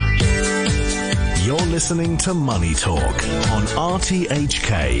listening to Money Talk on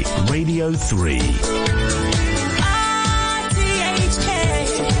RTHK Radio 3. RTHK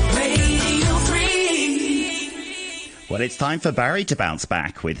Radio 3. Well, it's time for Barry to bounce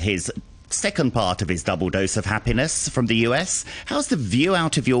back with his second part of his double dose of happiness from the US. How's the view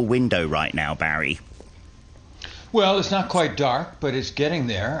out of your window right now, Barry? Well, it's not quite dark, but it's getting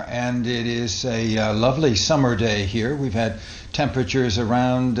there, and it is a lovely summer day here. We've had temperatures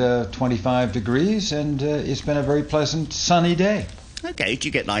around 25 degrees, and it's been a very pleasant, sunny day. Okay, do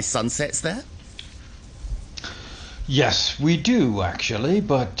you get nice sunsets there? Yes, we do, actually,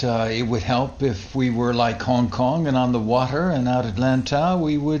 but it would help if we were like Hong Kong and on the water, and out at Lantau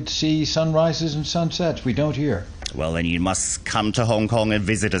we would see sunrises and sunsets. We don't here. Well, then you must come to Hong Kong and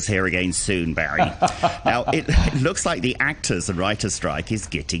visit us here again soon, Barry. Now, it looks like the actors and writers' strike is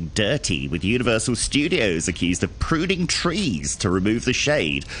getting dirty, with Universal Studios accused of pruning trees to remove the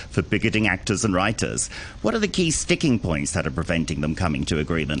shade for bigoting actors and writers. What are the key sticking points that are preventing them coming to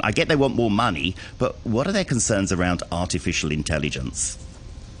agreement? I get they want more money, but what are their concerns around artificial intelligence?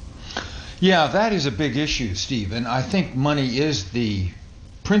 Yeah, that is a big issue, Stephen. I think money is the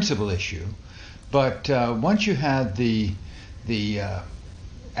principal issue. But once you had the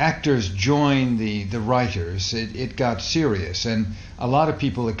actors join the writers, it got serious, and a lot of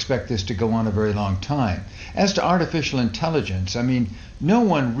people expect this to go on a very long time. As to artificial intelligence, I mean, no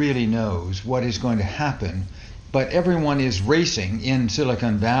one really knows what is going to happen, but everyone is racing in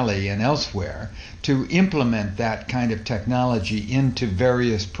Silicon Valley and elsewhere to implement that kind of technology into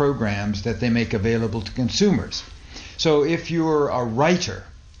various programs that they make available to consumers. So if you're a writer,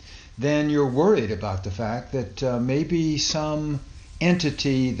 then you're worried about the fact that maybe some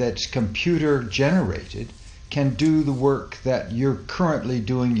entity that's computer generated can do the work that you're currently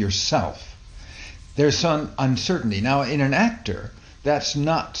doing yourself. There's some uncertainty. Now, in an actor, that's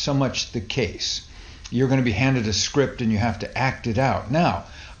not so much the case. You're going to be handed a script and you have to act it out. Now,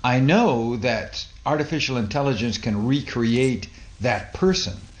 I know that artificial intelligence can recreate that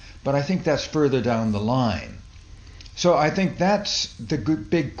person, but I think that's further down the line. So I think that's the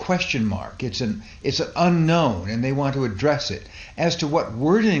big question mark. It's an unknown, and they want to address it. As to what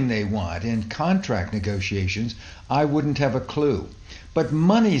wording they want in contract negotiations, I wouldn't have a clue. But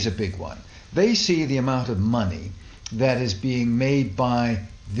money's a big one. They see the amount of money that is being made by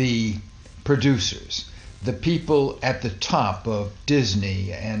the producers, the people at the top of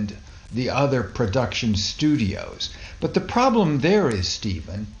Disney and the other production studios. But the problem there is,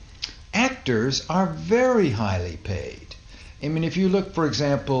 Stephen, actors are very highly paid. I mean, if you look, for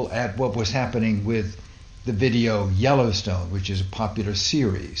example, at what was happening with the video Yellowstone, which is a popular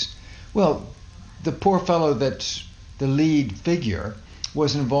series, well, the poor fellow that's the lead figure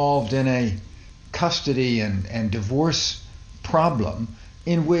was involved in a custody and divorce problem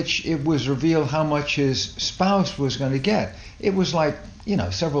in which it was revealed how much his spouse was going to get. It was like,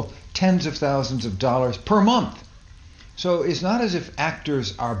 several tens of thousands of dollars per month. So it's not as if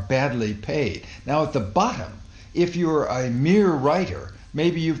actors are badly paid. Now, at the bottom, if you're a mere writer,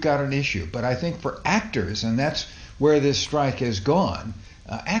 maybe you've got an issue. But I think for actors, and that's where this strike has gone,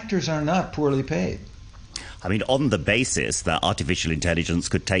 actors are not poorly paid. I mean, on the basis that artificial intelligence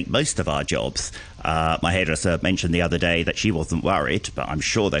could take most of our jobs, my hairdresser mentioned the other day that she wasn't worried, but I'm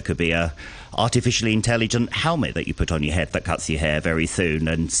sure there could be a artificially intelligent helmet that you put on your head that cuts your hair very soon,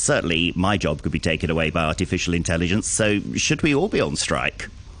 and certainly my job could be taken away by artificial intelligence. So should we all be on strike?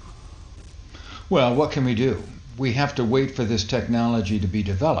 Well, what can we do? We have to wait for this technology to be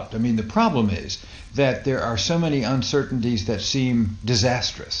developed. I mean, the problem is that there are so many uncertainties that seem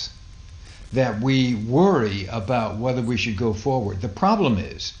disastrous that we worry about whether we should go forward. The problem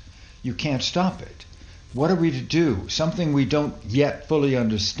is you can't stop it. What are we to do? Something we don't yet fully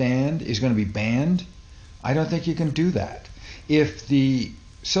understand is going to be banned? I don't think you can do that. If the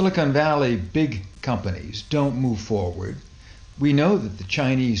Silicon Valley big companies don't move forward, we know that the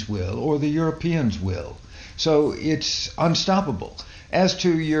Chinese will or the Europeans will. So it's unstoppable. As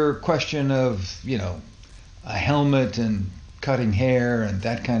to your question of, a helmet and cutting hair and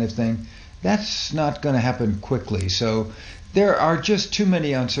that kind of thing, that's not going to happen quickly. So there are just too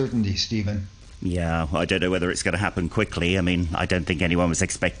many uncertainties, Stephen. Yeah, I don't know whether it's going to happen quickly. I mean, I don't think anyone was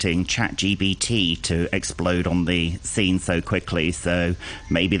expecting ChatGPT to explode on the scene so quickly, so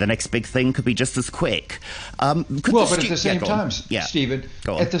maybe the next big thing could be just as quick. But at the same time, Stephen,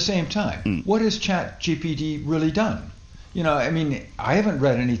 at the same time, what has ChatGPT really done? I haven't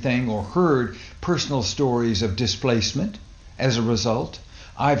read anything or heard personal stories of displacement as a result.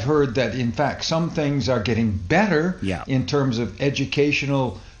 I've heard that, in fact, some things are getting better in terms of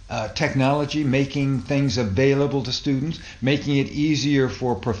educational technology, making things available to students, making it easier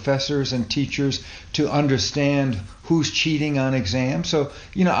for professors and teachers to understand who's cheating on exams. So,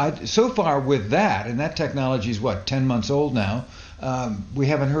 so far with that, and that technology is 10 months old now, we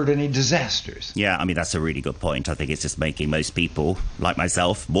haven't heard any disasters. Yeah, I mean, that's a really good point. I think it's just making most people, like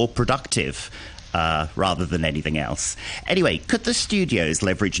myself, more productive. Rather than anything else. Anyway, could the studios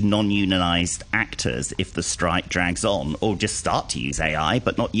leverage non-unionized actors if the strike drags on, or just start to use AI,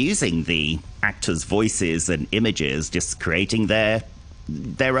 but not using the actors' voices and images, just creating their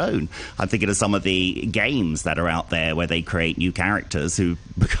own? I'm thinking of some of the games that are out there where they create new characters who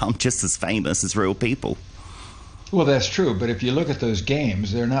become just as famous as real people. Well, that's true, but if you look at those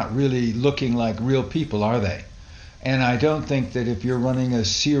games, they're not really looking like real people, are they? And I don't think that if you're running a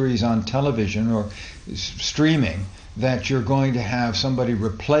series on television or streaming, that you're going to have somebody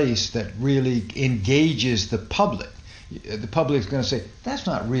replaced that really engages the public. The public is going to say, that's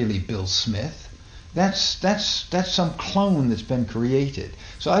not really Bill Smith. That's some clone that's been created.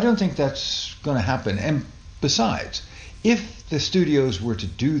 So I don't think that's going to happen. And besides, if the studios were to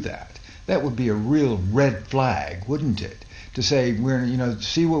do that, that would be a real red flag, wouldn't it? To say,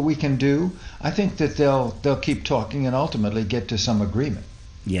 see what we can do. I think that they'll keep talking and ultimately get to some agreement.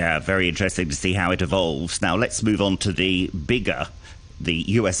 Yeah, very interesting to see how it evolves. Now, let's move on to the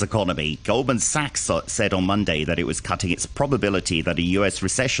U.S. economy. Goldman Sachs said on Monday that it was cutting its probability that a U.S.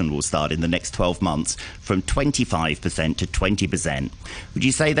 recession will start in the next 12 months from 25% to 20%. Would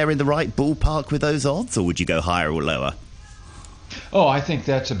you say they're in the right ballpark with those odds, or would you go higher or lower? Oh, I think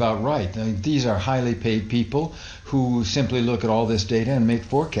that's about right. I mean, these are highly paid people who simply look at all this data and make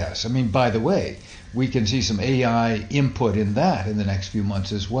forecasts. I mean, by the way, we can see some AI input in that in the next few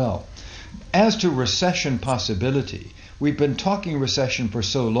months as well. As to recession possibility, we've been talking recession for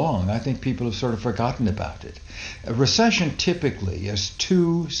so long, I think people have sort of forgotten about it. A recession typically is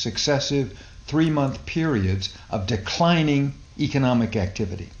 2 successive 3-month periods of declining economic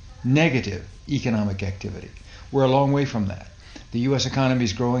activity, negative economic activity. We're a long way from that. The U.S. economy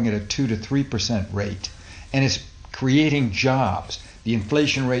is growing at a 2 to 3% rate, and it's creating jobs. The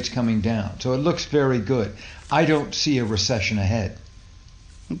inflation rate's coming down, so it looks very good. I don't see a recession ahead.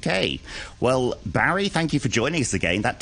 Okay. Well, Barry, thank you for joining us again. That